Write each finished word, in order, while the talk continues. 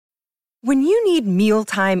When you need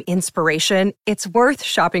mealtime inspiration, it's worth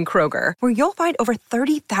shopping Kroger, where you'll find over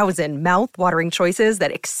 30,000 mouth-watering choices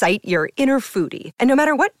that excite your inner foodie. And no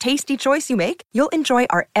matter what tasty choice you make, you'll enjoy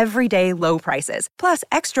our everyday low prices, plus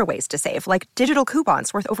extra ways to save, like digital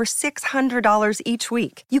coupons worth over $600 each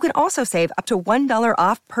week. You can also save up to $1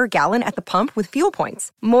 off per gallon at the pump with fuel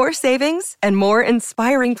points. More savings and more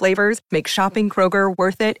inspiring flavors make shopping Kroger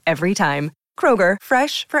worth it every time. Kroger,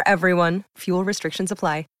 fresh for everyone. Fuel restrictions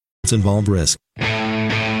apply. Involve risk.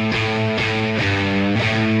 And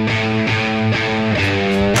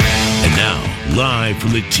now, live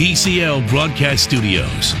from the TCL broadcast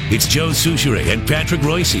studios, it's Joe Souchere and Patrick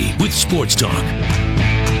Royce with Sports Talk.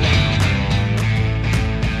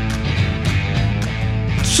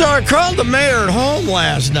 So I called the mayor at home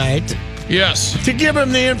last night. Yes. To give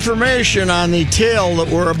him the information on the tale that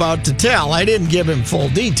we're about to tell. I didn't give him full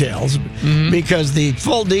details because the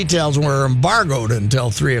full details were embargoed until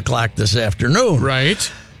 3 o'clock this afternoon. Right.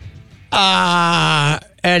 And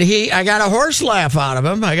I got a horse laugh out of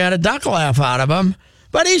him. I got a duck laugh out of him.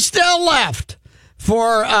 But he still left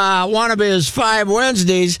for one of his 5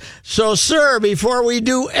 Wednesdays. So, sir, before we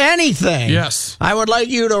do anything, yes, I would like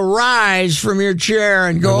you to rise from your chair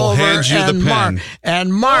and go over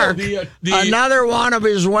and mark another one of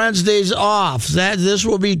his Wednesdays off. This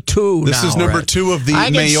will be 2 This now, is number right? 2 of the I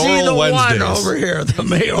can mayoral see the Wednesdays. 1 over here, the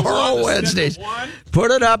mayoral Wednesdays.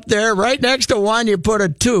 Put it up there. Right next to 1, you put a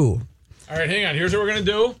 2. All right, hang on. Here's what we're going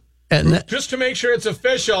to do. And just to make sure it's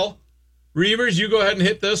official, Reavers, you go ahead and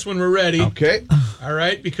hit this when we're ready. Okay. All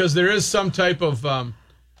right, because there is some type of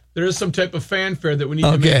fanfare that we need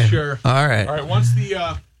to make sure. All right. All right. Once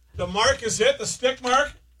the mark is hit, the stick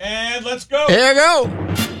mark, and let's go. Here you go.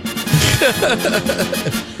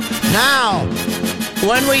 Now,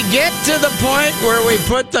 when we get to the point where we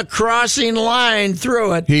put the crossing line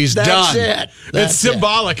through it, He's that's done. it. It's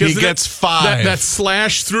symbolic. He Isn't gets it? 5. That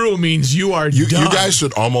slash through means you are You done. guys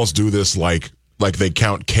should almost do this like they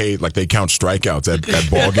count strikeouts at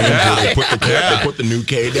ball games where they put the new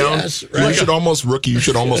K down. Yes, right. You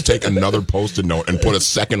should almost take another Post-it note and put a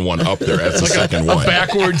second one up there as the second one. A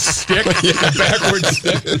backwards stick. A backwards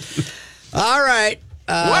stick. All right.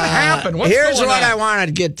 What happened? What's Here's going what on? I wanted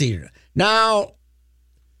to get to you. Now,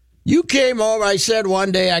 you came over. I said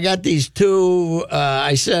one day I got these 2.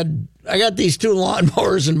 I got these 2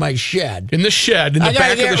 lawnmowers in my shed. In the shed, in the I back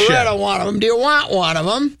gotta of the get rid shed. of one of them. Do you want one of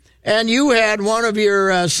them? And you had one of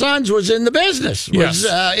your sons was in the business, was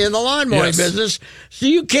in the lawn mowing business. So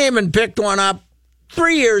you came and picked one up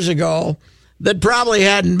 3 years ago that probably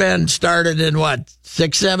hadn't been started in,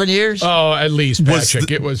 6, 7 years? Oh, at least,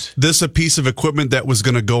 Patrick. It was this a piece of equipment that was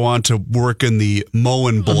going to go on to work in the mow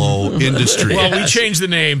and blow industry? Well, we changed the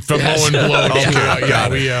name from Mow and Blow.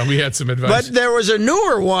 We had some advice. But there was a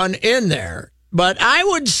newer one in there. But I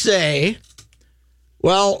would say,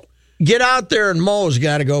 well, get out there and mow's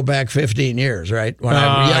got to go back 15 years, right? When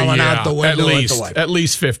I'm yelling out the window at the wife. At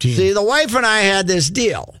least 15. See, the wife and I had this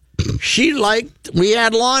deal. We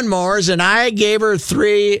had lawnmowers, and I gave her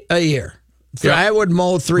 3 a year. Yep. I would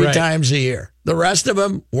mow 3 Right. times a year. The rest of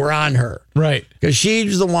them were on her. Right. Because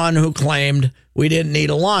she's the one who claimed we didn't need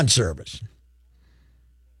a lawn service.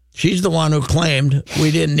 She's the one who claimed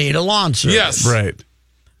we didn't need a lawn service. Yes. Right.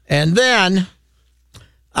 And then,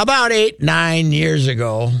 about 8, 9 years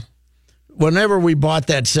ago, whenever we bought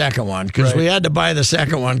that second one, because we had to buy the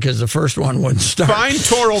second one because the first one wouldn't start. Fine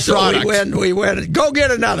Toro product. We went, go get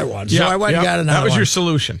another one. So I went and got another one. That was your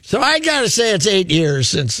solution. So I got to say it's 8 years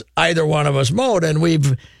since either one of us mowed,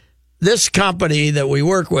 and this company that we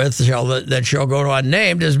work with, that shall go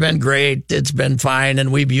unnamed, has been great. It's been fine,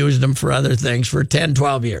 and we've used them for other things for 10,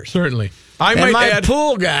 12 years. Certainly. My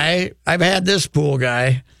pool guy, I've had this pool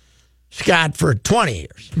guy, Scott, for 20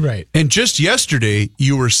 years. Right. And just yesterday,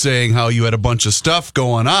 you were saying how you had a bunch of stuff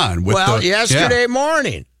going on. Yesterday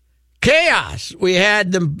morning, chaos. We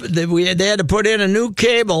had they had to put in a new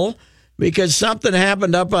cable because something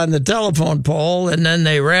happened up on the telephone pole, and then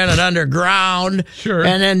they ran it underground. Sure.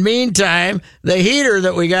 And then meantime, the heater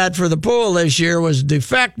that we got for the pool this year was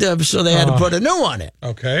defective, so they had to put a new one in.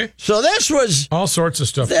 Okay. So this was all sorts of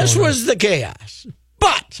stuff. This was the chaos.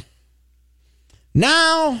 But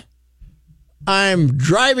now I'm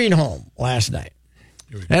driving home last night,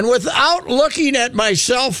 and without looking at my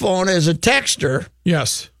cell phone as a texter,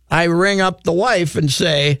 yes, I ring up the wife and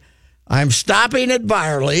say, I'm stopping at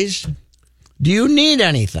Byerly's. Do you need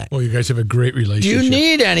anything? Well, you guys have a great Do relationship. you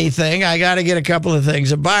need anything? I got to get a couple of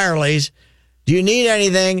things at Byerly's. Do you need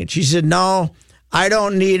anything? She said, no, I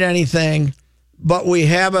don't need anything, but we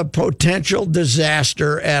have a potential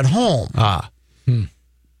disaster at home.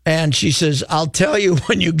 And she says, I'll tell you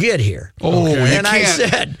when you get here. Oh, you and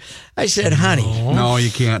can't. I said, honey. No, you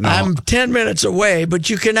can't. No. I'm 10 minutes away, but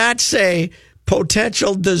you cannot say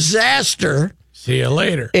potential disaster. See you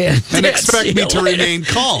later. And expect me to remain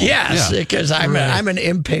calm. Yes, because I'm an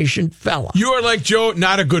impatient fella. You are like Joe,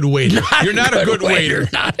 not a good waiter. You're not a good waiter.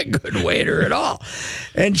 Not a good waiter at all.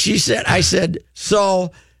 And I said,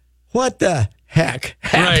 so what the heck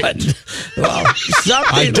happened? Right. Well,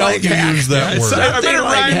 something I don't like that. use that word. I better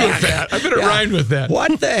like rhyme heck. with that. I better rhyme with that.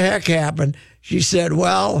 What the heck happened? She said,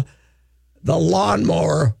 well, the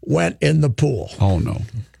lawnmower went in the pool. Oh, no.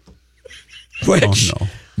 Which Oh, no.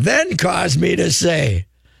 then caused me to say,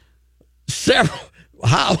 how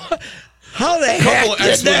the heck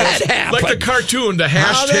did that happen? Like the cartoon, the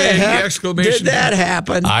How the hashtag, the heck exclamation. did that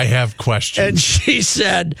happen? I have questions. And she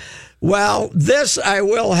said, well, this I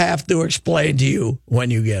will have to explain to you when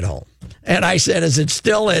you get home. And I said, is it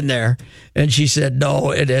still in there? And she said,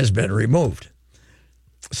 no, it has been removed.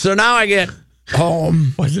 So now I get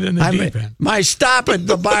home. Was it in the deep end? My stop at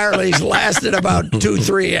the Byerly's lasted about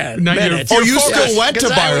 2-3 minutes. Oh, you still went to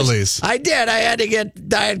Byerly's? I did. I had to get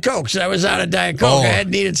Diet Cokes. I was out of Diet Coke. Oh. I had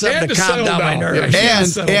needed something to calm down my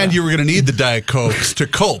nerves. And you were going to need the Diet Cokes to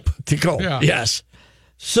cope. To cope, Yeah. yes.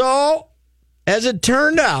 So, as it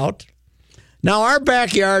turned out, now our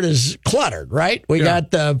backyard is cluttered, right? We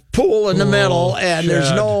got the pool in the middle, and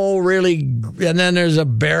there's no really, and then there's a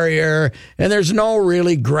barrier, and there's no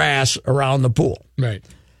really grass around the pool. Right.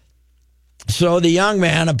 So the young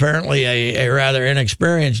man, apparently a rather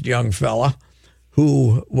inexperienced young fella,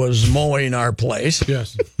 who was mowing our place,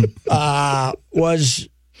 Yes. was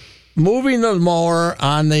moving the mower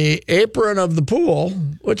on the apron of the pool,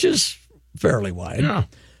 which is fairly wide. Yeah.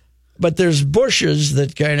 But there's bushes,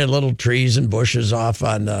 that kind of little trees and bushes off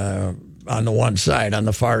on the one side, on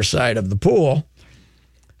the far side of the pool.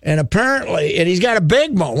 And apparently, and he's got a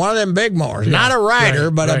big mower, one of them big mowers, not a rider,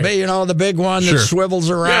 but a big, the big one that swivels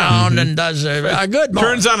around and does a good mower.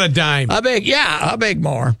 Turns on a dime. A big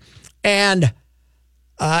mower. And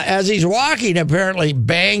as he's walking, apparently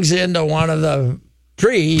bangs into one of the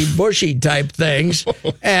bushy type things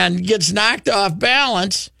and gets knocked off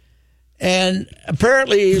balance. And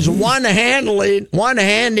apparently he's one-handing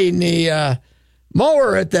the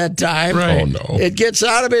mower at that time. Right. Oh, no. It gets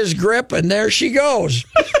out of his grip, and there she goes.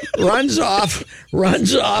 runs off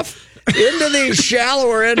into the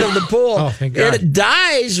shallower end of the pool. Oh, thank God. It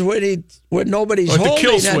dies when nobody's holding the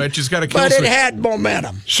kill it. switch. It's got a kill but switch. It had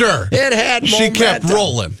momentum. Sure. It had momentum. She kept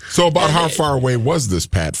rolling. So about how far away was this,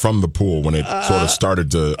 Pat, from the pool when it sort of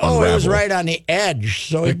started to unravel? Oh, it was right on the edge,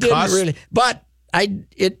 so it didn't really. But he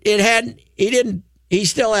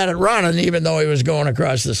still had it running, even though he was going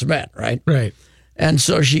across the cement, right? Right. And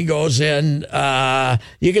so she goes in.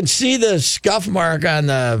 You can see the scuff mark on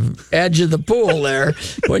the edge of the pool there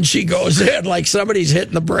when she goes in, like somebody's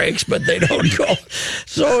hitting the brakes, but they don't go.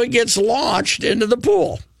 So it gets launched into the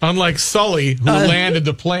pool. Unlike Sully, who landed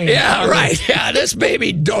the plane. Yeah, right. Yeah, this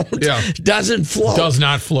baby doesn't float. Does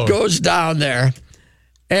not float. Goes down there.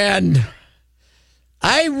 And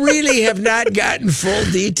I really have not gotten full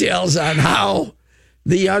details on how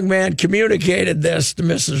the young man communicated this to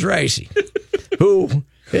Mrs. Ricey, who,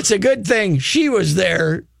 it's a good thing she was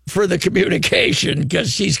there for the communication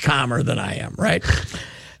because she's calmer than I am, right?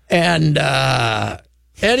 And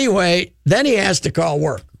anyway, then he has to call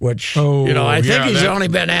work, which, I think he's only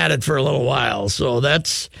been at it for a little while. So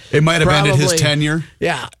It might have ended his tenure.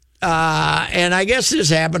 Yeah. And I guess this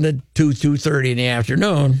happened at 2:30 in the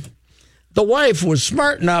afternoon. The wife was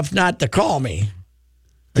smart enough not to call me.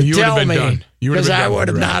 You would have been me, done. Because I would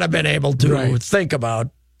have not have been able to think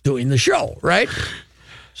about doing the show, right?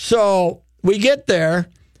 So we get there.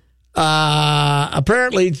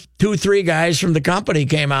 Apparently, 2-3 guys from the company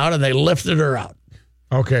came out and they lifted her out.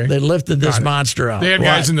 Okay. They lifted this monster out. They had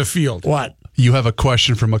guys in the field. What? You have a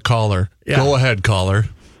question from a caller. Yeah. Go ahead, caller.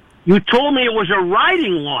 You told me it was a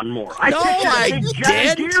riding lawnmower. I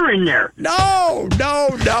didn't. Deere in there. No,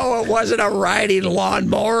 it wasn't a riding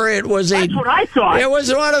lawnmower. It was That's what I thought. It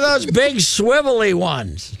was one of those big swivelly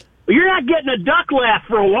ones. You're not getting a duck laugh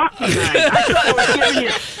for a walking ride. I thought I was giving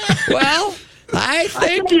you. Well, I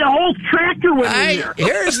think the whole tractor went in there.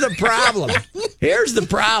 Here's the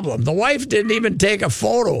problem. The wife didn't even take a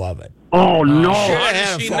photo of it. Oh,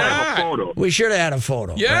 no. We should have had a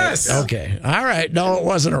photo. Yes. Right? Okay. All right. No, it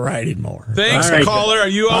wasn't a riding mower. Thanks, All right. caller. Are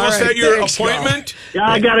you almost at your appointment? Yeah,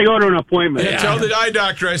 I got to go to an appointment. Yeah. Tell the eye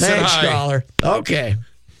doctor I said Thanks, hi. caller. Okay.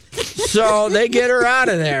 So they get her out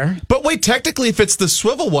of there. But wait, technically, if it's the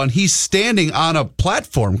swivel one, he's standing on a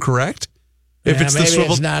platform, correct? If it's the maybe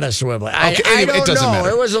swivel, it's not a swivel. Okay, I anyway, don't it doesn't know. matter.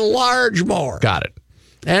 It was a large mower. Got it.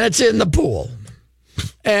 And it's in the pool.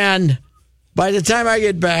 And by the time I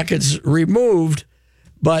get back, it's removed,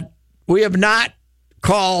 but we have not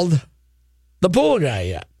called the pool guy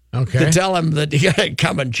yet. Okay. To tell him that you got to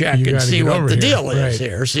come and check and see what the deal is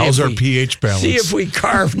here. See How's our pH balance? See if we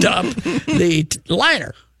carved up the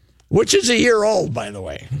liner, which is a year old, by the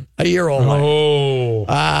way. A year old liner.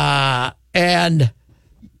 Oh. And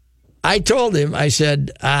I told him, I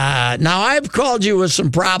said, now I've called you with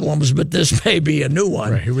some problems, but this may be a new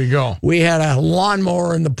one. Right, here we go. We had a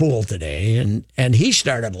lawnmower in the pool today, and he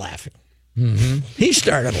started laughing. Mm-hmm. He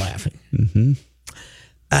started laughing. Mm-hmm.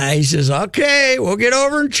 He says, okay, we'll get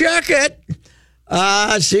over and check it.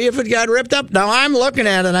 See if it got ripped up. Now, I'm looking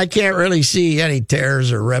at it, and I can't really see any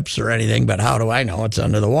tears or rips or anything, but how do I know it's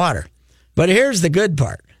under the water? But here's the good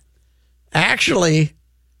part. Actually,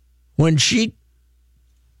 when she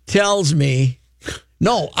tells me,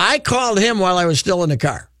 no, I called him while I was still in the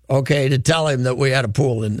car, okay, to tell him that we had a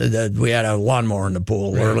pool, that we had a lawnmower in the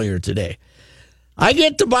pool earlier today. I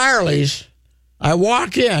get to Byerly's. I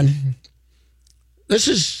walk in. This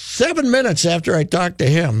is 7 minutes after I talked to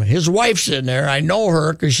him. His wife's in there. I know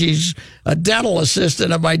her because she's a dental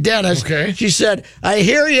assistant of my dentist. Okay. She said, I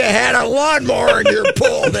hear you had a lawnmower in your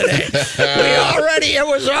pool today. It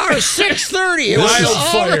was our 6:30.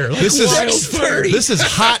 Wildfire. This is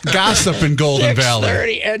hot gossip in Golden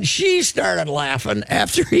Valley. And she started laughing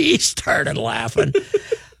after he started laughing.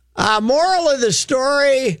 Moral of the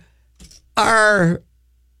story, our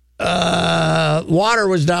water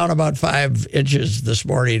was down about 5 inches this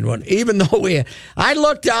morning. Even though I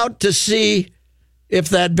looked out to see if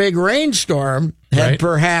that big rainstorm had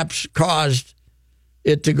perhaps caused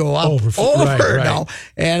it to go up over now,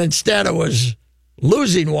 and instead it was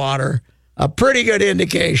losing water. A pretty good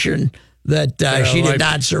indication that she did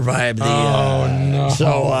not survive the.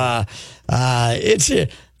 So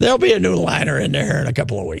there'll be a new liner in there in a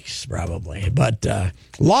couple of weeks probably. But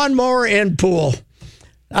lawnmower and pool.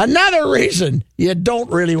 Another reason you don't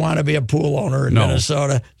really want to be a pool owner in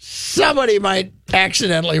Minnesota, somebody might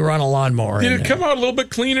accidentally run a lawnmower. Did it come out a little bit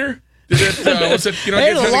cleaner? Did it,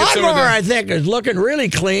 hey, the lawnmower, I think, is looking really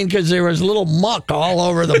clean because there was a little muck all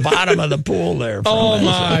over the bottom of the pool there. Oh,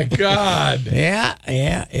 my God. Yeah.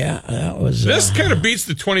 That was. This kind of beats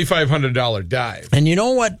the $2,500 dive. And you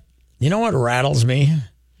know what rattles me?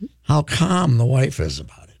 How calm the wife is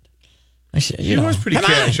about it. I said, you know, was pretty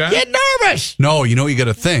cash, huh? Get nervous. No, you know what you got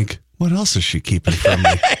to think? What else is she keeping from me?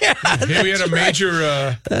 Hey, we had a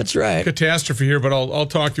major that's right catastrophe here, but I'll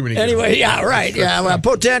talk to you when you get anyway, home. yeah, right. Yeah, well,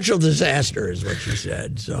 potential disaster is what she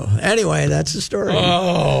said. So anyway, that's the story.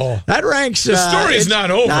 Oh. That ranks. The story's not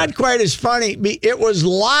over. Not quite as funny. It was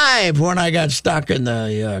live when I got stuck in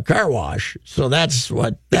the car wash. So that's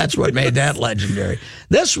what made that legendary.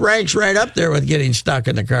 This ranks right up there with getting stuck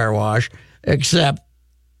in the car wash, except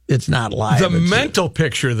it's not live. The mental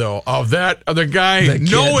picture, though, of that other guy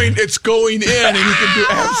knowing it's going in and he can do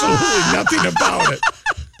absolutely nothing about it.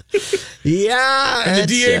 Yeah. And the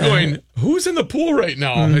DA going, who's in the pool right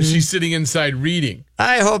now? Mm-hmm. And she's sitting inside reading.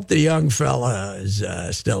 I hope the young fella is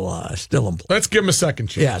still employed. Let's give him a second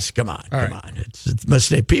chance. Yes, come on. It's a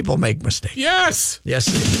mistake. People make mistakes. Yes. Yes,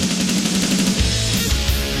 they do.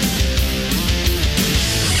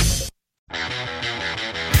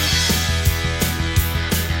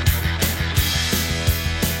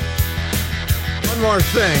 More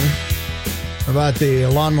thing about the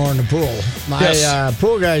lawnmower in the pool. My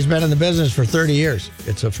pool guy's been in the business for 30 years.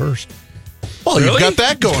 It's a first. Well, you've got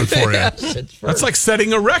that going for you. Yes, that's like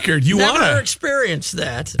setting a record. You want to experience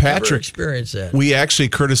that. Patrick, never experienced that. We actually,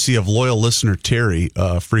 courtesy of loyal listener Terry,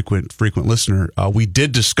 frequent listener, we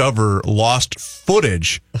did discover lost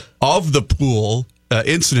footage of the pool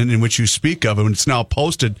incident in which you speak of, and it's now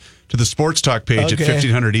posted to the Sports Talk page at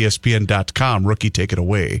 1500ESPN.com. Rookie, take it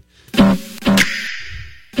away.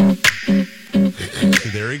 See,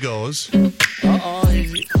 there he goes.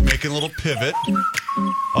 Making a little pivot.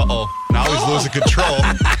 Now he's losing control.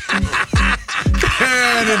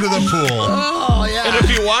 And into the pool. Oh, yeah. And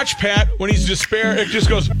if you watch Pat, when he's despair, it just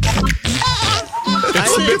goes. It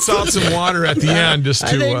spits out some water at the end. I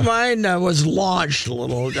think mine was launched a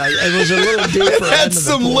little. It was a little deeper. Had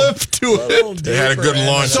some lift to it. They had a good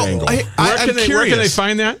launch angle. I'm curious. Where can they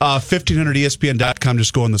find that? 1500ESPN.com.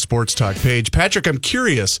 Just go on the Sports Talk page. Patrick, I'm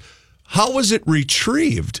curious. How was it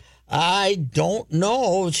retrieved? I don't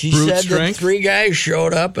know. She said that 3 guys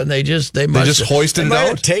showed up and they just hoisted it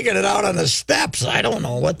out, taken it out on the steps. I don't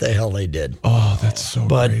know what the hell they did. Oh, that's so.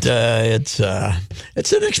 But it's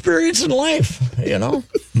an experience in life, you know.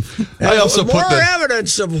 I also more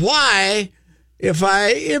evidence of why if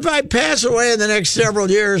I pass away in the next several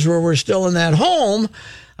years, where we're still in that home,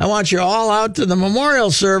 I want you all out to the memorial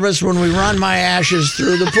service when we run my ashes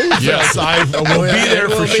through the pool. Yes, I will be there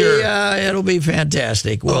for sure. It'll be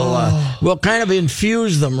fantastic. We'll kind of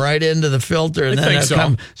infuse them right into the filter, and then they'll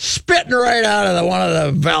come spitting right out of one of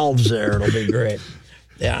the valves there. It'll be great.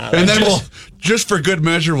 Yeah, and then we'll, just for good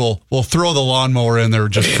measure, we'll throw the lawnmower in there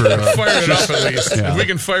just for fire it up at least. Yeah. If we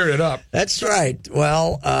can fire it up. That's right.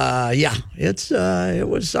 Well, it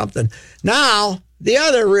was something. Now, the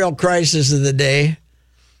other real crisis of the day.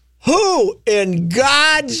 Who in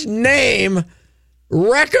God's name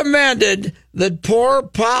recommended that poor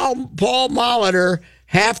Paul Molitor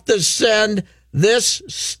have to send this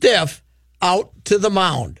stiff out to the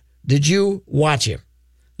mound? Did you watch him?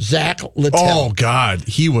 Zach Littell. Oh, God.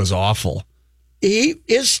 He was awful.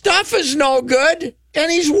 His stuff is no good,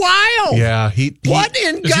 and he's wild. Yeah. What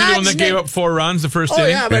in God's name? Is he the one that gave up 4 runs the first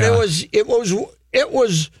inning? Yeah, but it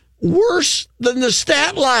was worse than the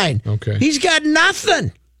stat line. Okay. He's got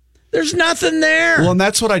nothing. There's nothing there. Well, and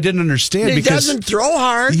that's what I didn't understand. He because doesn't throw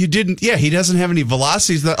hard. He doesn't have any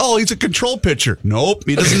velocities. He's a control pitcher. Nope,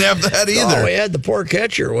 he doesn't have that either. Oh, the poor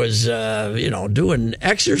catcher was, doing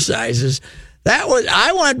exercises.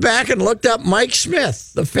 I went back and looked up Mike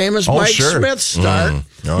Smith, the famous Mike Smith start.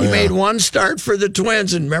 He made one start for the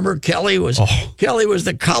Twins, and remember Kelly was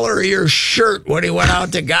the color of your shirt when he went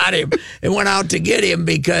out to get him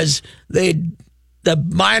because the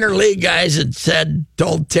minor league guys had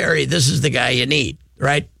told Terry, this is the guy you need,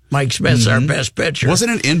 right? Mike Smith's our best pitcher.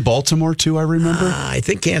 Wasn't it in Baltimore, too, I remember? I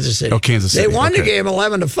think Kansas City. Oh, Kansas City. They won the game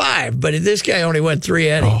 11-5, but this guy only went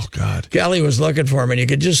 3 innings. Oh, God. Kelly was looking for him, and you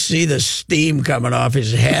could just see the steam coming off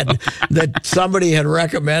his head that somebody had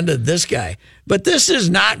recommended this guy. But this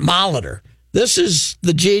is not Molitor. This is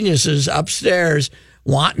the geniuses upstairs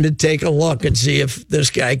wanting to take a look and see if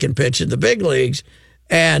this guy can pitch in the big leagues.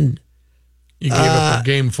 And you gave up a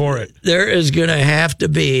game for it. There is going to have to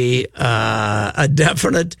be a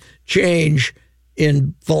definite change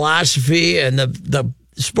in philosophy, and the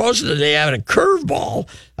supposedly they have a curveball.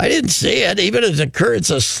 I didn't see it. Even as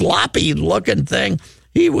it's a sloppy looking thing.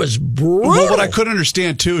 He was brutal. Well, what I couldn't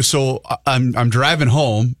understand too. So I'm driving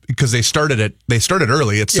home because they started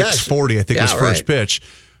early at 6:40. I think was first pitch.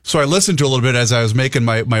 So I listened to a little bit as I was making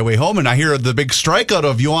my way home, and I hear the big strikeout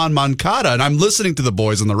of Yoan Moncada, and I'm listening to the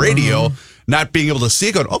boys on the radio, not being able to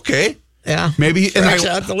see. Going, okay, maybe. And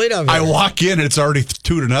out the leadoff. I walk in, and it's already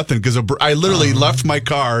 2-0 because I literally left my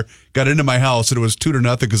car, got into my house, and it was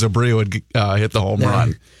 2-0 because Abreu had hit the home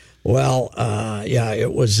run. Well,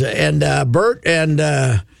 it was, and Bert and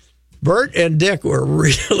Dick were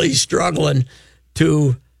really struggling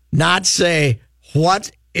to not say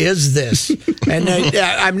what is this? And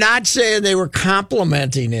I'm not saying they were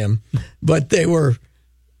complimenting him, but they were,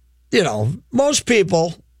 most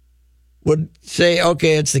people would say,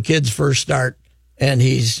 okay, it's the kid's first start and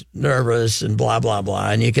he's nervous and blah, blah,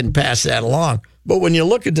 blah. And you can pass that along. But when you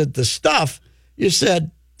look at the stuff, you said,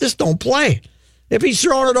 this don't play. If he's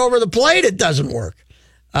throwing it over the plate, it doesn't work.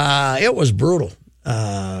 It was brutal.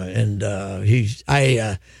 I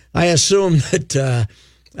assume that,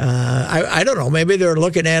 I don't know. Maybe they're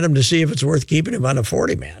looking at him to see if it's worth keeping him on the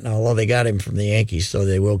 40-man. Although they got him from the Yankees, so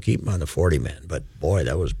they will keep him on the 40-man. But, boy,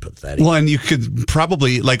 that was pathetic. Well, and you could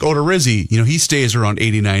probably, like Odorizzi, he stays around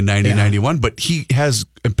 89, 90, 91, but he has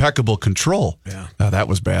impeccable control. Yeah. That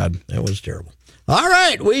was bad. That was terrible. All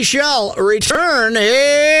right, we shall return.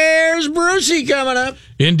 Here's Brucey coming up.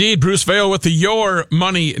 Indeed, Bruce Vail with the Your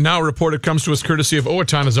Money Now report. It comes to us courtesy of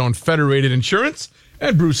Owatonna's own Federated Insurance.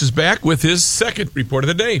 And Bruce is back with his second report of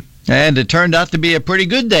the day. And it turned out to be a pretty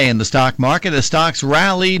good day in the stock market. The stocks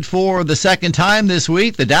rallied for the second time this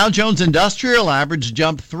week. The Dow Jones Industrial Average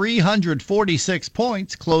jumped 346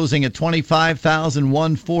 points, closing at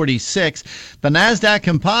 25,146. The Nasdaq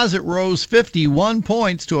Composite rose 51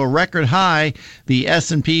 points to a record high. The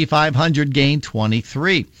S&P 500 gained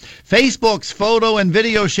 23. Facebook's photo and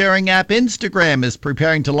video sharing app Instagram is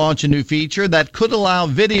preparing to launch a new feature that could allow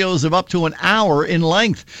videos of up to an hour in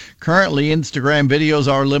length. Currently, Instagram videos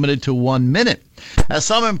are limited to 1 minute. As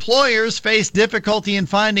some employers face difficulty in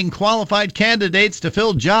finding qualified candidates to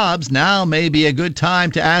fill jobs, now may be a good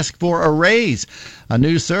time to ask for a raise. A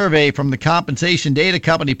new survey from the compensation data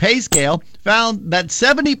company PayScale found that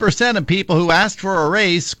 70% of people who asked for a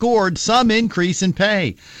raise scored some increase in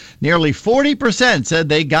pay. Nearly 40% said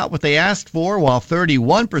they got what they asked for, while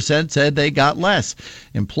 31% said they got less.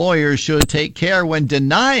 Employers should take care when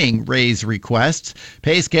denying raise requests.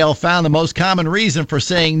 PayScale found the most common reason for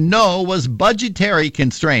saying no was budgetary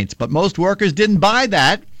constraints, but most workers didn't buy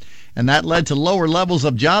that, and that led to lower levels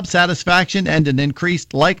of job satisfaction and an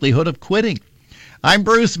increased likelihood of quitting. I'm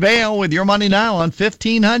Bruce Vail with your money now on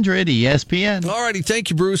 1500 ESPN. All righty,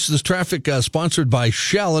 thank you, Bruce. This traffic sponsored by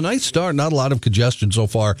Shell. A nice start, not a lot of congestion so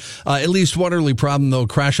far. At least one early problem, though,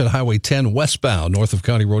 crash on Highway 10 westbound, north of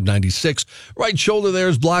County Road 96. Right shoulder there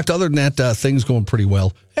is blocked. Other than that, things going pretty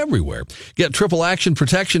well everywhere. Get triple action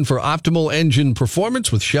protection for optimal engine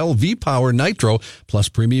performance with Shell V-Power Nitro plus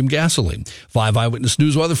premium gasoline. 5 Eyewitness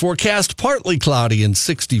News weather forecast, partly cloudy and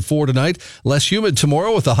 64 tonight. Less humid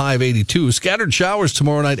tomorrow with a high of 82. Scattered showers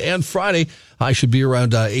tomorrow night and Friday. High should be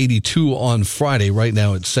around 82 on Friday. Right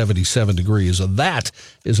now it's 77 degrees. That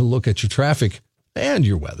is a look at your traffic and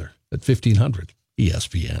your weather at 1500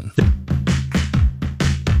 ESPN.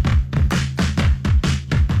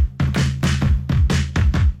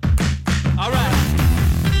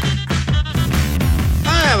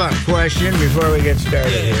 A question before we get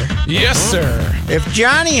started here. Yes, sir. If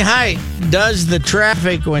Johnny Height does the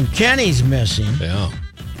traffic when Kenny's missing,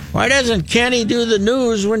 why doesn't Kenny do the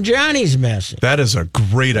news when Johnny's missing? That is a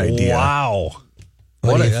great idea. Wow.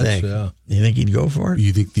 What do you think? You think he'd go for it?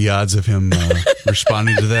 You think the odds of him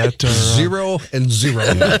responding to that are 0 and 0.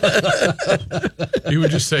 He would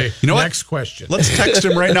just say, you know next question. Let's text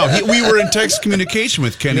him right now. We were in text communication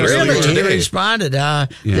with Kenny earlier Really? He today. responded.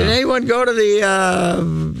 Did anyone go to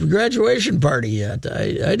the graduation party yet?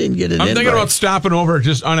 I didn't get an I'm thinking invite. about stopping over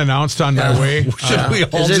just unannounced on my way. Should we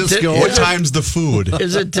all just go? What time's the food?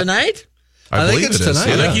 Is it tonight? I think believe it's it is.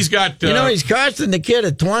 tonight. I think he's got... He's costing the kid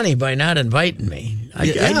a 20 by not inviting me.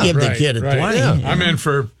 I'd give the kid a 20. Yeah. I'm in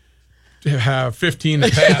for 15 a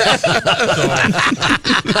pass. So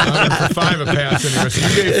I'm in for 5 a pass anyway. So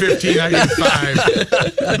you gave 15, I gave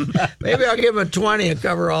 5. Maybe I'll give him a 20 and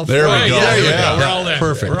cover all There four. we go. There you Yeah. go. We're all in.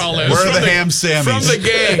 Perfect. We're all in. Where are the ham sammies?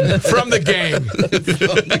 From the gang.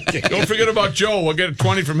 Don't forget about Joe. We'll get a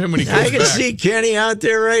 20 from him when he comes I back. can see Kenny out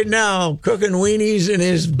there right now cooking weenies in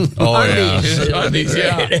his yeah. undies. His undies,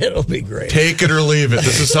 yeah. It'll be great. Take it or leave it.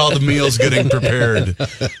 This is how the meal's getting prepared.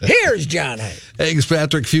 Here's John Height. Thanks,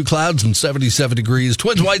 Patrick. Few clouds and 77 degrees.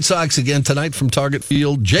 Twins White Sox again tonight from Target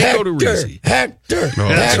Field. Jake Odorizzi. Hector.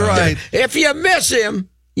 That's right. If you miss him,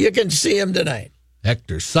 you can see him tonight.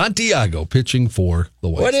 Hector Santiago pitching for the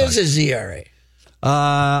White What Sox. is his ERA?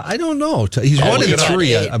 I don't know. He's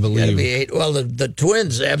 1-3, I believe. Gotta be 8. Well, the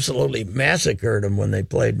Twins absolutely massacred him when they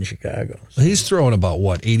played in Chicago. He's throwing about,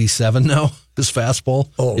 87 now? His fastball?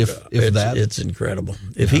 If that? It's incredible.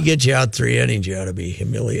 If he gets you out 3 innings, you ought to be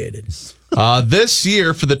humiliated. This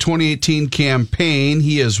year for the 2018 campaign,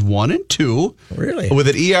 he is 1-2. Really? With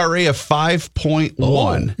an ERA of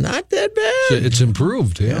 5.1. Not that bad. It's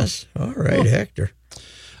improved, yeah. Yes. All right, Hector.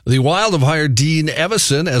 The Wild have hired Dean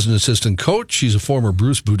Evison as an assistant coach. He's a former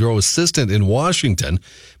Bruce Boudreau assistant in Washington.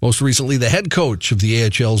 Most recently, the head coach of the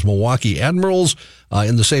AHL's Milwaukee Admirals.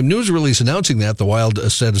 In the same news release announcing that, the Wild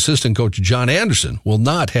said assistant coach John Anderson will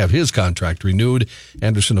not have his contract renewed.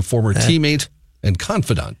 Anderson, a former teammate and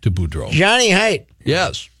confidant to Boudreau. Johnny Height.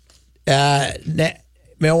 Yes.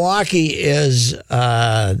 Milwaukee is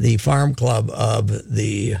the farm club of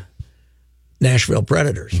the Nashville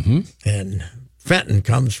Predators. And Fenton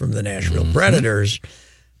comes from the Nashville Predators.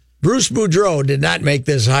 Bruce Boudreau did not make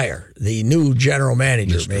this hire. The new general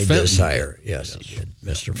manager made this hire. Yes, he did.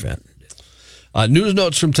 Mr. Fenton did. News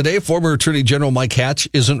notes from today. Former Attorney General Mike Hatch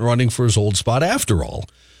isn't running for his old spot after all.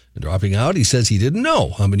 And dropping out, he says he didn't know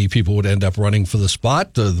how many people would end up running for the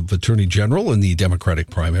spot of Attorney General in the Democratic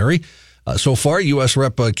primary. So far, U.S.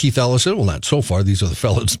 Rep. Keith Ellison, well, not so far, these are the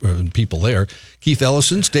fellows people there. Keith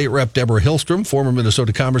Ellison, State Rep. Deborah Hillstrom, former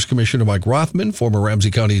Minnesota Commerce Commissioner Mike Rothman, former Ramsey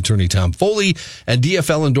County Attorney Tom Foley, and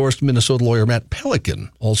DFL-endorsed Minnesota lawyer Matt Pelican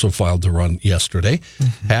also filed to run yesterday.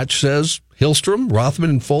 Hatch says Hillstrom, Rothman,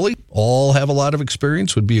 and Foley all have a lot of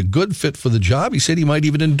experience, would be a good fit for the job. He said he might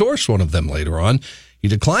even endorse one of them later on. He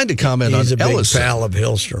declined to comment on Ellison. He's a big pal of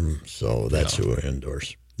Hillstrom, so that's who I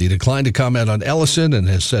endorse. He declined to comment on Ellison and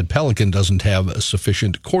has said Pelican doesn't have a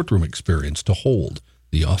sufficient courtroom experience to hold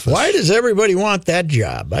the office. Why does everybody want that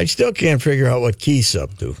job? I still can't figure out what Keith's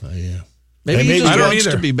up to. Maybe he just wants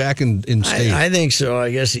to be back in state. I think so. I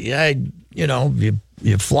guess,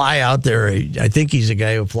 you fly out there. I think he's a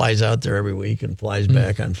guy who flies out there every week and flies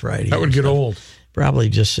back on Friday. That would get old. Probably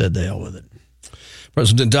just said the hell with it.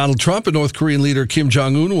 President Donald Trump and North Korean leader Kim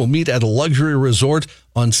Jong-un will meet at a luxury resort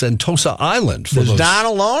on Sentosa Island. Does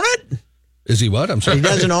Donald own it? Is he what? I'm sorry. He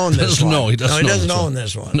doesn't own this one. No, he doesn't own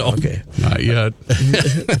this one. No. Okay. Not yet.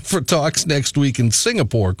 For talks next week in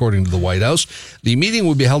Singapore, according to the White House. The meeting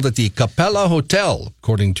will be held at the Capella Hotel,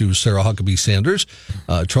 according to Sarah Huckabee Sanders.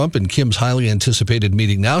 Trump and Kim's highly anticipated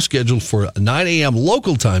meeting now scheduled for 9 a.m.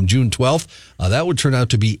 local time, June 12th. That would turn out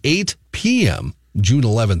to be 8 p.m. June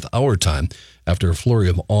 11th, our time, after a flurry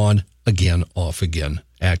of on again, off again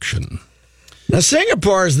action. Now,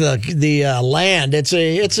 Singapore is the land. It's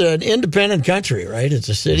an independent country, right? It's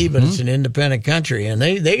a city, but it's an independent country, and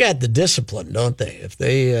they got the discipline, don't they?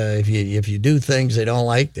 If you do things they don't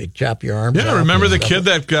like, they chop your arms off. Yeah, remember the kid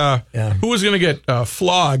that who was going to get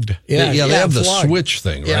flogged? Yeah, they have the flogged. switch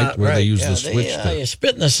thing, right? Where they use the switch thing. You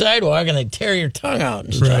spit in the sidewalk and they tear your tongue out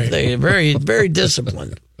and stuff. Right. They're very, very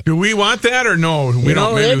disciplined. Do we want that or no? We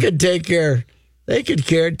don't. They could take care. They could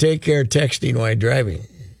take care of texting while driving.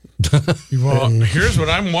 Well, here's what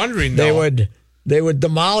I'm wondering. Though. They would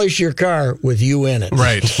demolish your car with you in it.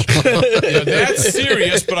 Right. Yeah, that's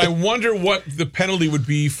serious, but I wonder what the penalty would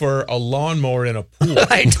be for a lawnmower in a pool.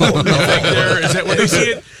 I don't know. Is that what they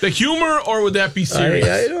see it? The humor, or would that be serious?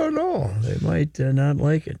 I don't know. They might not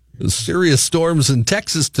like it. Serious storms in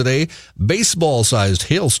Texas today. Baseball-sized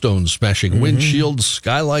hailstones smashing windshields,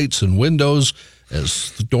 skylights, and windows as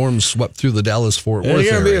storms swept through the Dallas-Fort Worth There's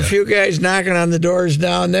going to be area. a few guys knocking on the doors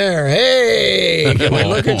down there. Hey, can we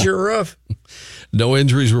look at your roof? No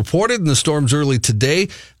injuries reported in the storms early today.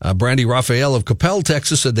 Brandy Raphael of Coppell,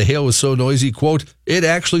 Texas, said the hail was so noisy, quote, it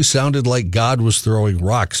actually sounded like God was throwing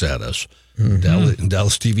rocks at us.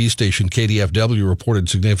 Dallas TV station KDFW reported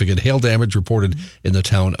significant hail damage reported in the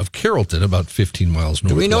town of Carrollton, about 15 miles northwest.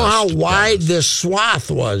 Do we know how of wide Dallas. this swath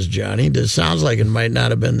was, Johnny? It sounds like it might not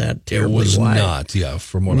have been that terribly It was wide. not, yeah.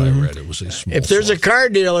 From what I read, it was a small If there's a swath. car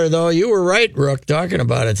dealer, though, you were right, Rook, talking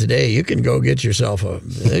about it today. You can go get yourself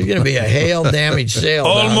there's going to be a hail damage sale.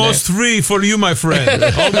 Almost three for you, my friend.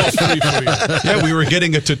 Almost three for you. Yeah, we were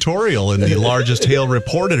getting a tutorial in the largest hail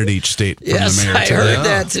reported in each state from Yes, the mayor I today. heard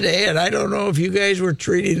that today, and I don't know if you guys were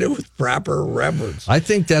treating it with proper reverence. I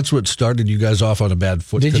think that's what started you guys off on a bad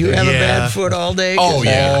foot Did you today. have a Yeah. bad foot all day? Oh,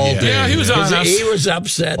 yeah. All yeah. day. Yeah, he was on Because us. he was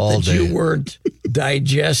upset All that you day. weren't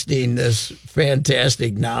digesting this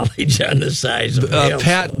fantastic knowledge on the size of hail.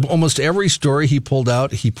 Pat, almost every story he pulled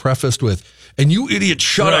out, he prefaced with, and you idiot,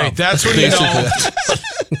 shut Right, up. that's when you know.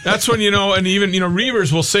 That's when you know, and even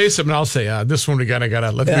Reavers will say something. I'll say, this one we gotta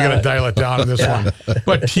dial it down on this one.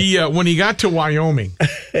 But he, when he got to Wyoming,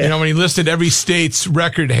 when he listed every state's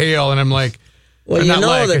record hail, and I'm like, Well, not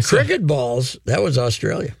like, I the said- cricket balls, that was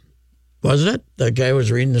Australia. Wasn't it? That guy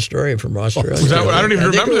was reading the story from Australia. Was that what- I don't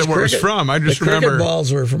even think remember it where it was cricket. from. I just the remember- cricket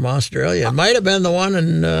balls were from Australia. It might have been the one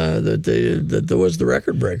that was the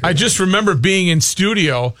record breaker. I just remember being in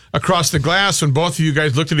studio across the glass when both of you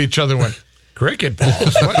guys looked at each other and went, cricket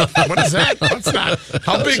balls? What is that? That's not.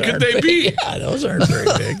 How big could they be? Yeah, those aren't very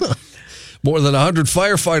big. More than 100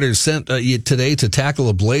 firefighters sent today to tackle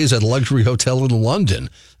a blaze at a luxury hotel in London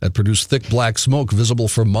that produced thick black smoke visible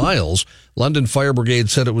for miles. London Fire Brigade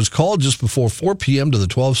said it was called just before 4 p.m. to the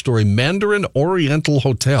 12-story Mandarin Oriental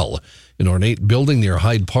Hotel, an ornate building near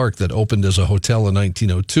Hyde Park that opened as a hotel in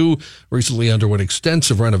 1902, recently underwent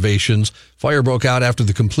extensive renovations. Fire broke out after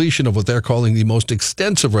the completion of what they're calling the most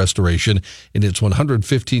extensive restoration in its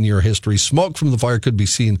 115-year history. Smoke from the fire could be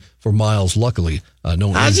seen for miles. Luckily,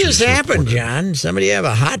 no How's injuries this happen, reported. John? Somebody have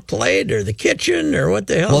a hot plate or the kitchen or what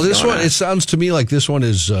the hell? Well, this one, it sounds to me like this one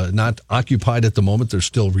is not occupied at the moment. They're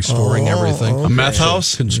still restoring everything. okay. A meth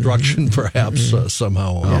house? Construction, perhaps,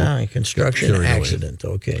 somehow. Yeah, construction carried away. accident.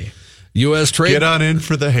 Okay. U.S. trade Get on in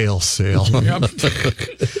for the hail sale.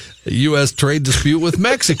 U.S. trade dispute with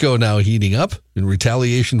Mexico now heating up in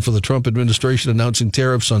retaliation for the Trump administration announcing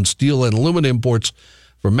tariffs on steel and aluminum imports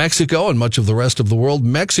from Mexico and much of the rest of the world.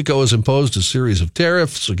 Mexico has imposed a series of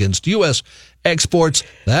tariffs against U.S. exports.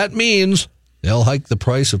 That means they'll hike the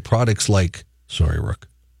price of products like,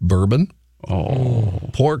 bourbon,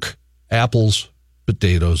 pork, apples,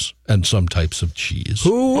 potatoes, and some types of cheese.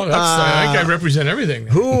 Who I think I represent everything.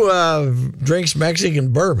 drinks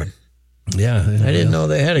Mexican bourbon? Yeah. I didn't know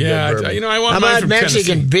they had a Yeah, good bourbon. I want How mine about from Mexican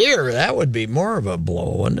Tennessee. beer? That would be more of a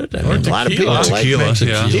blow, wouldn't it? I mean, a lot of people tequila. like Tequila,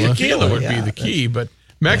 Mexican yeah. Tequila would be the key, but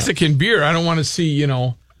Mexican beer, I don't want to see,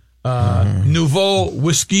 Nouveau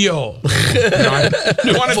Whiskey-O. I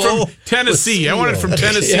want it from Tennessee. I want it from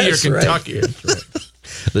Tennessee Yes, or right. Kentucky.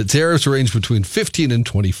 The tariffs range between 15 and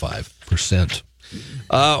 25%.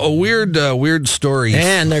 A weird story.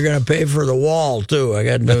 And they're going to pay for the wall, too. I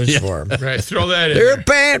got news for them. Right, throw that in. They're there.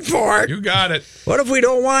 paying for it. You got it. What if we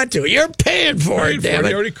don't want to? You're paying for it, damn You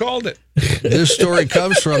it. already called it. This story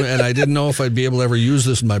comes from, and I didn't know if I'd be able to ever use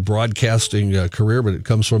this in my broadcasting career, but it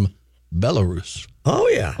comes from Belarus. Oh,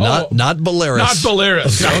 yeah. Not Belarus. Not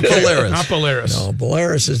Belarus. Not Belarus. Not Belarus. No,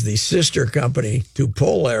 Belarus is the sister company to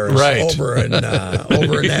Polaris Right. over in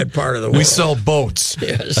that part of the world. We sell boats.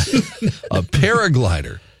 Yes. A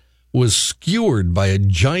paraglider was skewered by a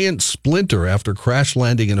giant splinter after crash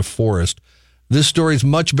landing in a forest. This story's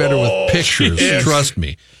much better with pictures. yes. Trust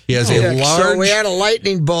me. He has a large... So we had a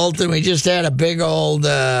lightning bolt, and we just had a big old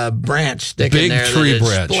branch sticking there. Big tree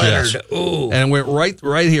branch, yes. Ooh. And it went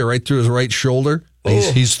right here, right through his right shoulder.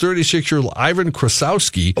 He's 36-year-old Ivan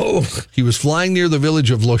Krasowski. He was flying near the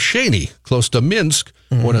village of Losheny, close to Minsk,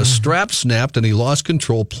 when a strap snapped and he lost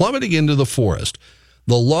control, plummeting into the forest.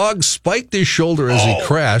 The log spiked his shoulder as he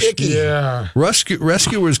crashed. Yeah.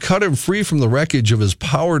 Rescuers cut him free from the wreckage of his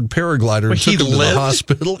powered paraglider and took him to the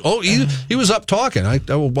hospital. Oh, he was up talking. I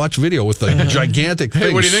will watch video with the gigantic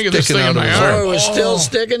thing what do you think of this sticking thing out in of my his arm? arm. Oh, it was still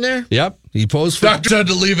sticking there? Yep. He posed for... Doctor had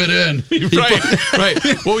to leave it in.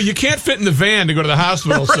 Right. Well, you can't fit in the van to go to the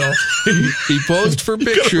hospital, so He posed for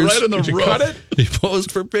pictures. Right in the Did you roof. cut it? He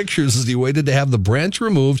posed for pictures as he waited to have the branch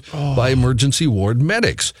removed by emergency ward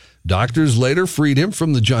medics. Doctors later freed him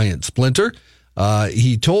from the giant splinter.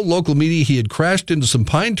 He told local media he had crashed into some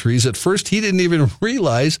pine trees. At first, he didn't even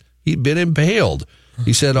realize he'd been impaled.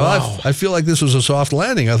 He said, I feel like this was a soft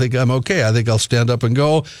landing. I think I'm okay. I think I'll stand up and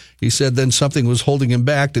go. He said then something was holding him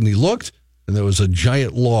back, and he looked, and there was a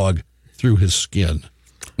giant log through his skin.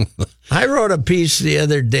 I wrote a piece the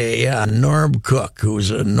other day on Norb Cook,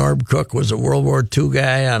 Norb Cook was a World War II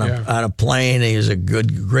guy on a plane. He was a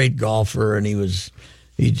great golfer, and he was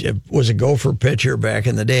a gopher pitcher back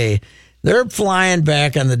in the day. They're flying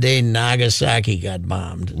back on the day Nagasaki got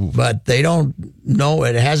bombed, but they don't know.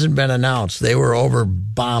 It hasn't been announced. They were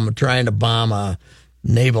trying to bomb a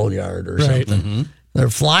naval yard or something. Mm-hmm. They're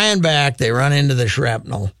flying back. They run into the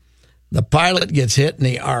shrapnel. The pilot gets hit in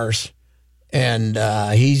the arse, and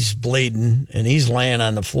he's bleeding, and he's laying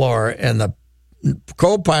on the floor, and the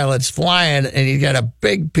co-pilot's flying, and he's got a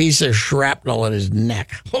big piece of shrapnel in his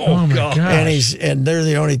neck. Oh my God. And they're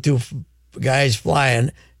the only two guys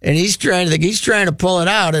flying, and he's trying to pull it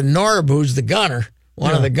out, and Norb, who's the gunner,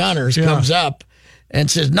 one of the gunners, comes up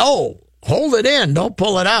and says, "No, hold it in, don't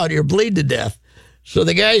pull it out, you'll bleed to death." So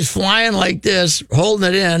the guy's flying like this,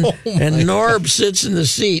 holding it in, and Norb sits in the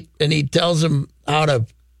seat, and he tells him how to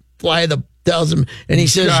fly and he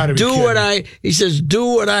says, "Do what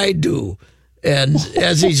I do." And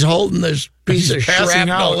as he's holding this piece of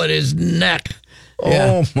shrapnel in his neck.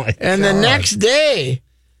 Oh, my God. And the next day,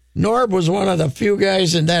 Norb was one of the few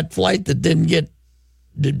guys in that flight that didn't get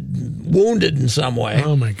wounded in some way.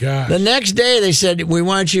 Oh, my God. The next day, they said, "We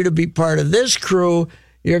want you to be part of this crew.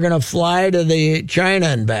 You're going to fly to the China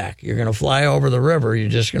and back. You're going to fly over the river. You're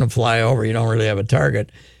just going to fly over. You don't really have a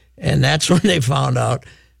target." And that's when they found out,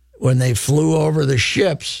 when they flew over the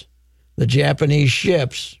ships, the Japanese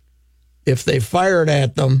ships, if they fired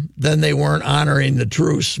at them, then they weren't honoring the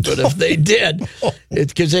truce. But if they did,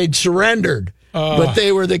 it's because they'd surrendered. But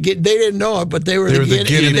they didn't know it, but they were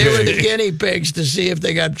the guinea pigs to see if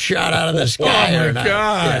they got shot out of the sky or not.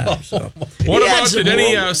 God. Yeah, so. What about, did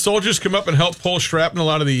any soldiers come up and help pull shrapnel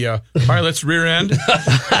out of the pilot's rear end?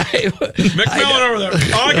 McMillan over there.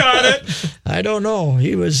 Oh, I got it. I don't know.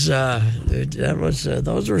 He was,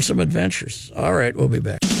 those were some adventures. All right, we'll be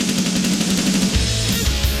back.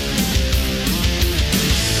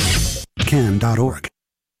 Can.org.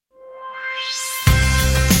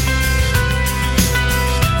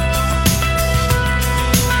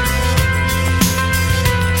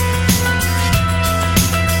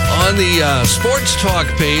 On the Sports Talk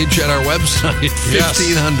page at our website,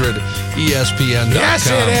 1500ESPN.com. Yes,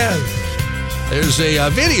 it is. There's a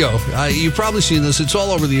video. You've probably seen this. It's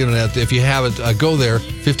all over the internet. If you haven't, go there,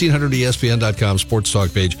 1500ESPN.com, Sports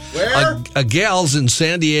Talk page. Where? A gal's in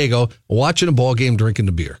San Diego watching a ball game, drinking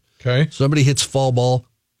a beer. Okay. Somebody hits foul ball.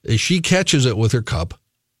 She catches it with her cup.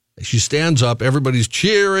 She stands up. Everybody's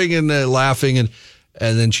cheering and laughing, and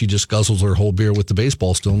then she just guzzles her whole beer with the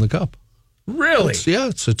baseball still in the cup. Really? It's a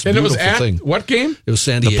and beautiful it was at thing. What game? It was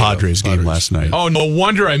San Diego. The Padres game last night. Oh, no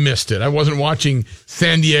wonder I missed it. I wasn't watching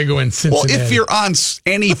San Diego and Cincinnati. Well, if you're on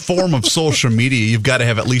any form of social media, you've got to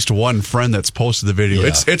have at least one friend that's posted the video.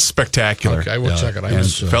 Yeah. It's spectacular. Okay, I will check it out. And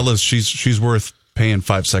fellas, she's worth paying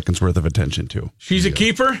 5 seconds worth of attention to. She's a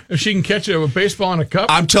keeper? If she can catch a baseball in a cup?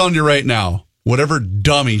 I'm telling you right now, whatever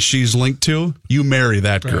dummy she's linked to, you marry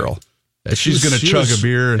that girl. She's going to chug a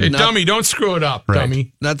beer. Hey, dummy, don't screw it up,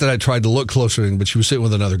 dummy. Not that I tried to look closer, but she was sitting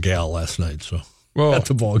with another gal last night, so at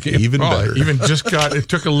the ball game. Even better. It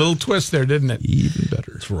took a little twist there, didn't it? Even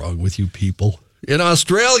better. What's wrong with you people? In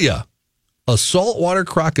Australia, a saltwater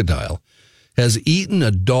crocodile has eaten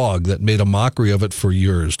a dog that made a mockery of it for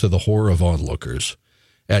years, to the horror of onlookers.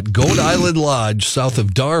 At Goat Island Lodge, south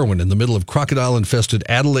of Darwin, in the middle of crocodile-infested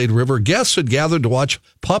Adelaide River, guests had gathered to watch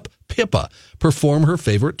pup Pippa perform her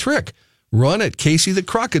favorite trick, run at Casey the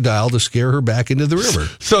crocodile to scare her back into the river.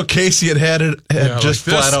 So Casey had just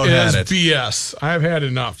flat out had it. BS. I've had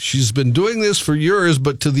enough. She's been doing this for years,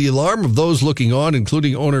 but to the alarm of those looking on,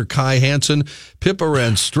 including owner Kai Hansen, Pippa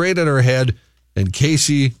ran straight at her head, and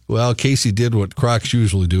Casey did what crocs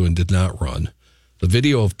usually do and did not run. The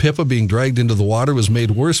video of Pippa being dragged into the water was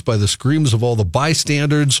made worse by the screams of all the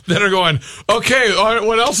bystanders that are going, okay, all right,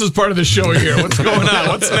 what else is part of the show here? What's going on?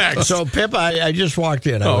 What's next? So Pippa, I just walked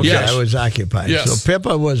in. I was occupied. Yes. So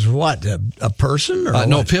Pippa was what, a person? Or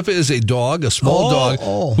no, what? Pippa is a dog, a small dog,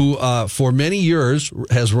 who for many years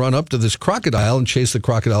has run up to this crocodile and chased the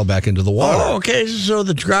crocodile back into the water. Oh, okay. So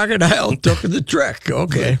the crocodile took the trick.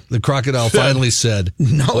 Okay. The crocodile finally said,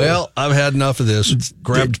 well, I've had enough of this.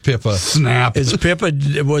 Grabbed Pippa. Snap.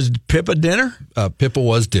 Was Pippa dinner? Pippa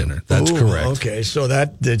was dinner. That's correct. Okay, so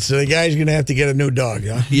the guy's going to have to get a new dog,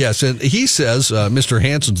 huh? Yes, and he says, Mr.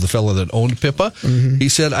 Hansen's the fellow that owned Pippa. Mm-hmm. He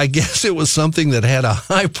said, I guess it was something that had a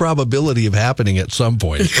high probability of happening at some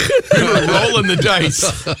point. Rolling the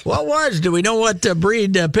dice. What was? Do we know what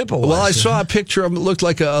breed Pippa was? Well, I saw a picture of him. It looked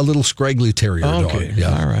like a little scraggly terrier dog.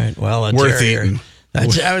 Yeah. All right. Well, a worth terrier. eating. I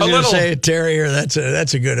was going to say a terrier. That's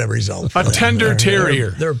a good result. A tender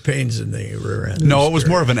terrier. They're pains in the rear end. No, it was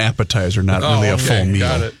more of an appetizer, not really a full meal.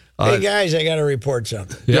 Got it. Hey guys, I got to report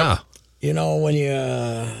something. Yeah. You know, when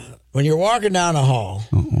you're walking down a hall,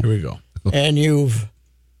 here we go, and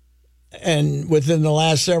within the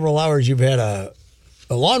last several hours you've had a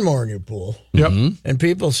lawnmower in your pool. Yep. And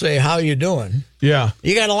people say, "How you doing?" Yeah.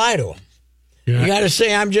 You got to lie to them. You got to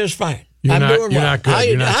say, "I'm just fine. I'm doing well." Not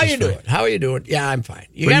good. How you doing? How are you doing? Yeah, I'm fine.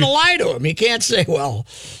 You got to lie to them. You can't say, "Well,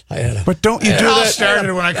 I had a." But don't you do it all that?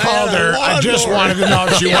 Started when I called her. I just wanted to know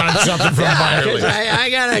if she wanted something from Byerly.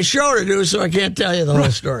 I got a show to do, so I can't tell you the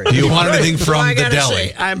whole story. Do you want anything from the deli?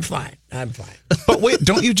 Say, I'm fine. But wait,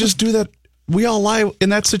 don't you just do that? We all lie in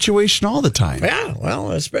that situation all the time. Yeah,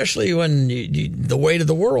 well, especially when the weight of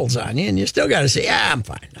the world's on you, and you still got to say, "Yeah, I'm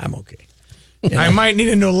fine. I'm okay." You know? I might need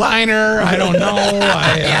a new liner. I don't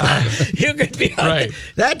know. You could be right.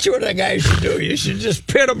 That's what a guy should do. You should just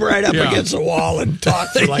pit him right up against the wall and talk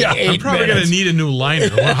for like 8 minutes. I'm probably going to need a new liner.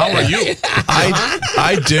 Well, how are you?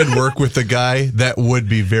 I did work with a guy that would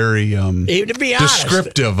be very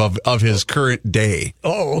descriptive of his current day.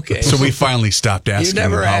 Oh, okay. So we finally stopped asking him. You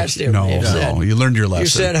never asked him. No, you learned your lesson. You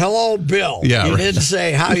said, "Hello, Bill." Yeah, you didn't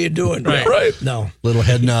say, "How you doing?" Right. No. Little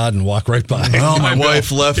head nod and walk right by. Well, my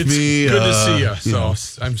wife left me. Good to see you. So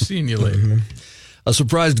I'm seeing you later. Mm-hmm. A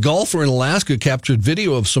surprised golfer in Alaska captured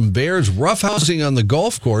video of some bears roughhousing on the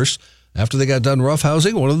golf course. After they got done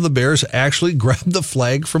roughhousing, one of the bears actually grabbed the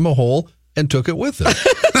flag from a hole and took it with him.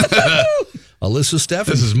 Alyssa Steffen.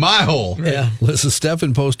 This is my hole. Yeah. Alyssa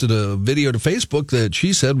Steffen posted a video to Facebook that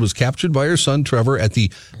she said was captured by her son Trevor at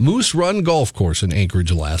the Moose Run Golf Course in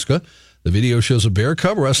Anchorage, Alaska. The video shows a bear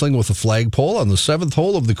cub wrestling with a flagpole on the 7th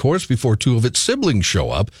hole of the course before 2 of its siblings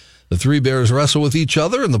show up. The 3 bears wrestle with each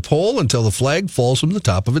other in the pole until the flag falls from the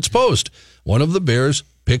top of its post. One of the bears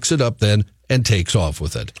picks it up then and takes off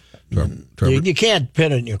with it. Trevor, you can't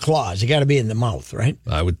pit it in your claws. You got to be in the mouth, right?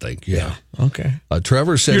 I would think, yeah. Okay.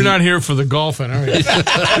 Trevor said you're not here for the golfing, are you?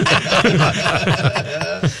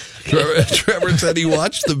 Trevor said he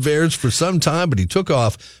watched the bears for some time, but he took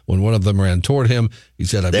off when one of them ran toward him. He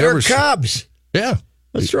said, They're cubs. Yeah.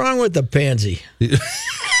 What's wrong with the pansy?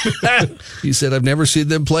 He said, I've never seen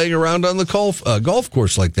them playing around on the golf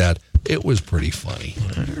course like that. It was pretty funny.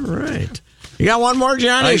 All right. You got one more,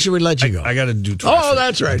 Johnny, or should we let you go? I got to do traffic. Oh,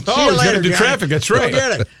 that's right. See you later, do traffic. That's right.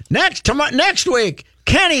 Get it. Next week,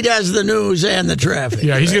 Kenny does the news and the traffic.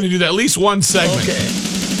 Yeah, he's going to do that at least one segment. Okay.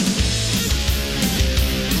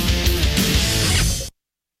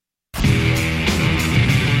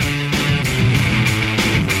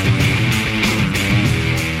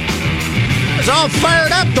 All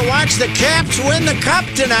fired up to watch the Caps win the Cup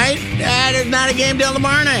tonight. There's not a game till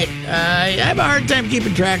tomorrow night. I have a hard time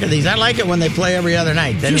keeping track of these. I like it when they play every other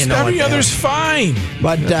night. Then just you know every other's fine.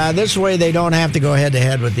 But this way they don't have to go head to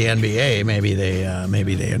head with the NBA.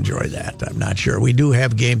 Maybe they enjoy that. I'm not sure. We do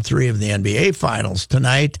have Game 3 of the NBA Finals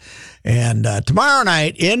tonight. And tomorrow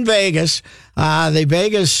night in Vegas, the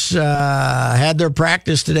Vegas had their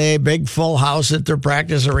practice today, big full house at their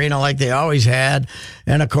practice arena like they always had.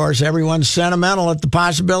 And, of course, everyone's sentimental at the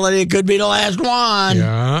possibility it could be the last one.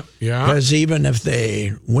 Yeah. Because even if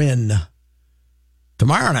they win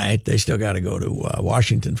tomorrow night, they still got to go to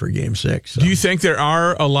Washington for Game 6. So. Do you think there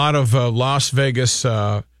are a lot of Las Vegas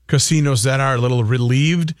casinos that are a little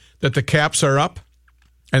relieved that the Caps are up?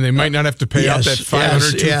 And they might not have to pay out that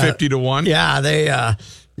 $500, $250 to 1? Yeah, they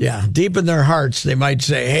deep in their hearts, they might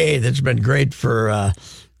say, hey, that's been great for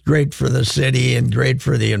great for the city and great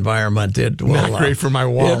for the environment. It will Not great for my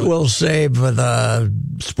wallet. It will save the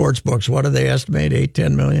sports books. What do they estimate?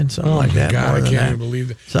 8-10 million, something like that. God, more I than can't that. even believe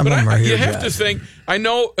that. Some but of them are you huge have to guys. think. I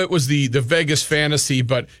know it was the Vegas fantasy,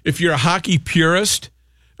 but if you're a hockey purist,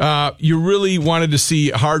 you really wanted to see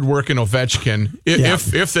hard work in Ovechkin.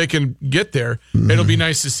 If they can get there, it'll be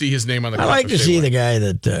nice to see his name on the. I like to see the guy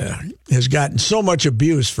that has gotten so much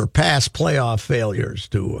abuse for past playoff failures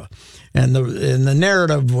too, and the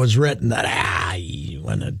narrative was written that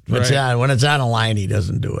when it's on a line he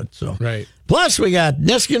doesn't do it. So right. Plus we got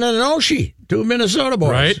Niskanen and Oshie, two Minnesota boys.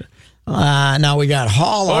 Right. Now we got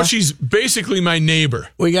Halla. Oh, she's basically my neighbor.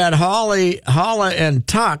 We got Halla and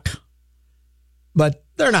Tuck, but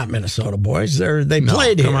they're not Minnesota boys. They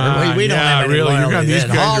played here. On. We don't have any really. loyalty. These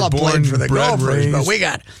guys Halla are born, played for the bred, Gophers, raised. but we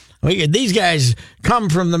got these guys come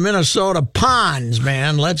from the Minnesota ponds,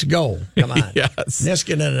 man. Let's go. Come on. Yes.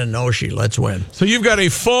 Niskanen and Oshie, let's win. So you've got a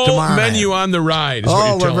full Tomorrow menu night. on the ride. Is what Oh,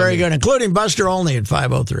 you're we're telling very me. good, including Buster Olney at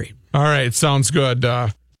 5:03. All right, sounds good.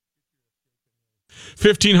 1500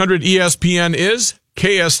 ESPN is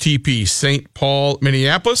KSTP, St. Paul,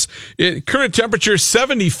 Minneapolis. Current temperature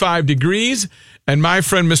 75 degrees. And my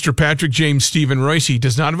friend, Mr. Patrick James Stephen Royce,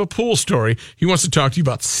 does not have a pool story. He wants to talk to you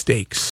about steaks.